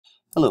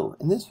Hello,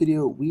 in this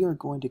video we are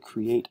going to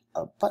create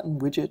a button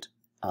widget,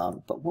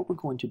 but what we're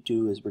going to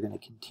do is we're going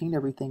to contain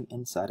everything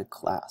inside a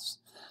class.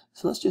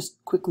 So let's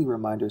just quickly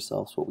remind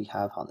ourselves what we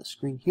have on the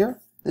screen here.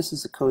 This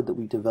is the code that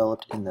we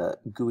developed in the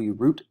GUI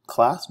root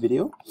class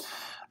video.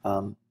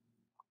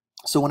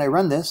 So when I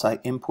run this, I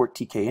import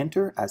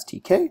Tkinter as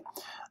TK.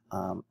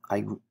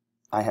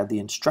 I have the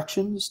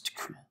instructions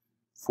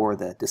for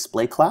the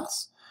display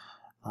class,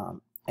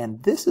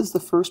 and this is the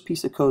first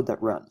piece of code that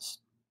runs.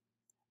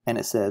 And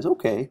it says,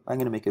 okay, I'm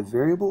going to make a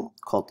variable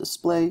called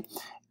display,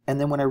 and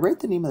then when I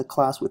write the name of the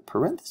class with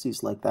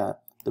parentheses like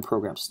that, the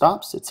program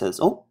stops. It says,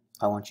 oh,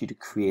 I want you to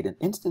create an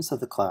instance of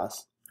the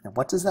class. And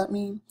what does that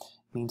mean?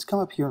 It means come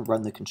up here and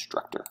run the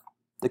constructor.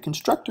 The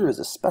constructor is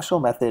a special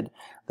method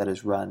that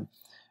is run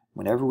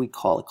whenever we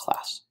call a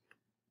class.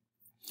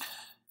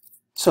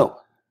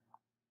 So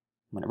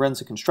when it runs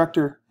the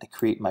constructor, I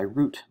create my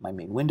root, my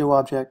main window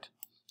object.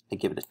 I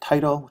give it a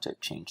title, which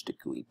I've changed to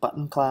GUI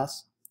button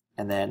class,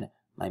 and then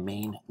my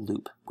main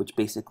loop, which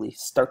basically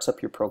starts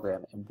up your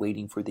program and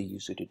waiting for the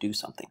user to do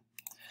something.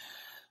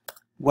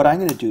 What I'm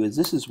going to do is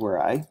this is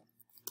where I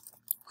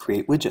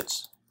create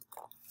widgets.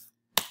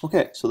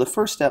 Okay, so the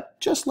first step,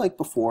 just like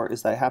before,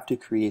 is that I have to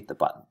create the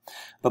button.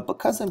 But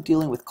because I'm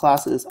dealing with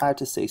classes, I have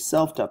to say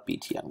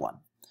self.btn1.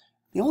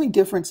 The only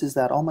difference is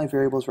that all my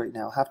variables right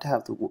now have to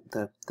have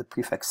the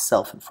prefix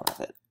self in front of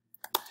it.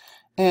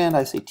 And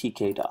I say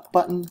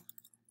tk.button,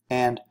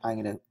 and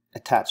I'm going to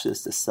attach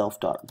this to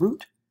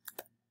self.root,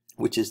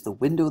 which is the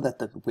window that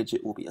the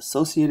widget will be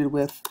associated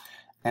with,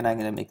 and I'm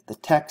going to make the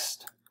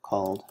text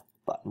called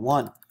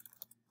button1.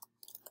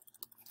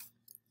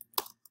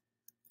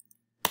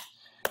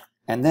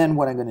 And then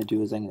what I'm going to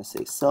do is I'm going to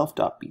say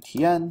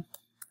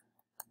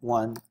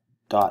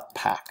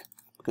self.btn1.pack,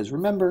 because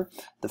remember,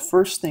 the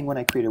first thing when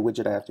I create a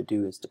widget I have to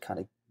do is to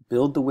kind of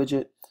build the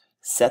widget,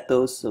 set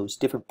those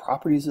different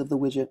properties of the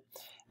widget,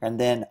 and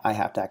then I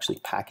have to actually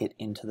pack it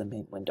into the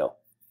main window.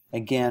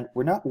 Again,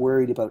 we're not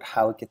worried about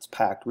how it gets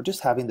packed. We're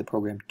just having the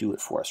program do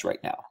it for us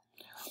right now.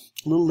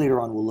 A little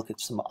later on, we'll look at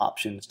some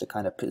options to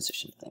kind of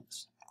position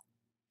things.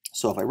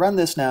 So if I run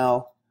this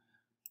now,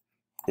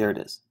 there it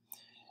is.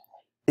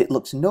 It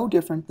looks no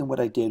different than what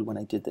I did when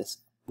I did this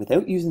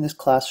without using this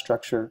class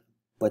structure,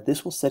 but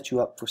this will set you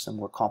up for some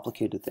more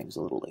complicated things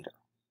a little later.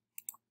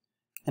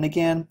 And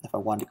again, if I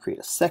wanted to create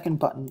a second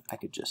button, I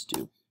could just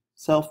do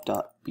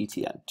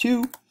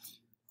self.btn2,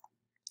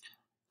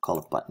 call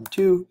it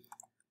button2,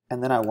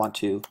 and then I want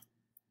to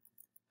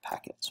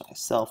pack it. So I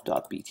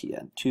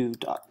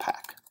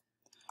self.btn2.pack.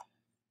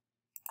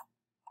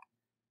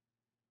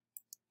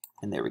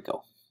 And there we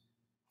go.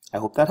 I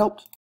hope that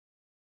helped.